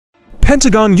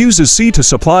Pentagon uses sea to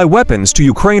supply weapons to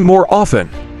Ukraine more often.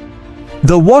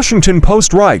 The Washington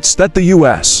Post writes that the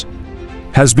U.S.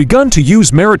 has begun to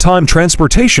use maritime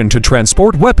transportation to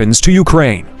transport weapons to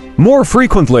Ukraine more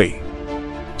frequently.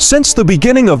 Since the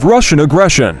beginning of Russian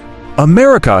aggression,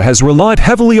 America has relied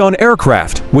heavily on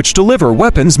aircraft, which deliver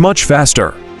weapons much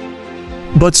faster.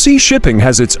 But sea shipping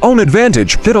has its own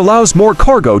advantage that allows more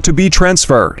cargo to be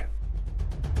transferred.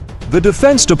 The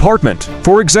Defense Department,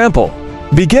 for example,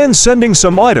 began sending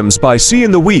some items by sea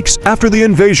in the weeks after the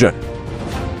invasion,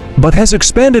 but has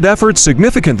expanded efforts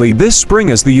significantly this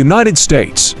spring as the United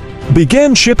States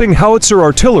began shipping howitzer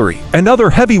artillery and other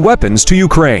heavy weapons to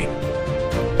Ukraine.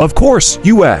 Of course,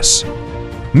 U.S.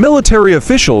 military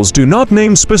officials do not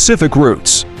name specific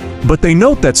routes, but they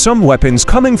note that some weapons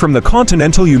coming from the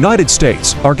continental United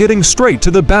States are getting straight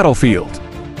to the battlefield.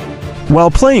 While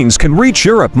planes can reach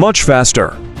Europe much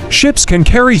faster, ships can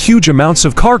carry huge amounts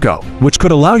of cargo, which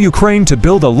could allow Ukraine to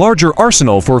build a larger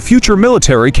arsenal for future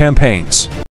military campaigns.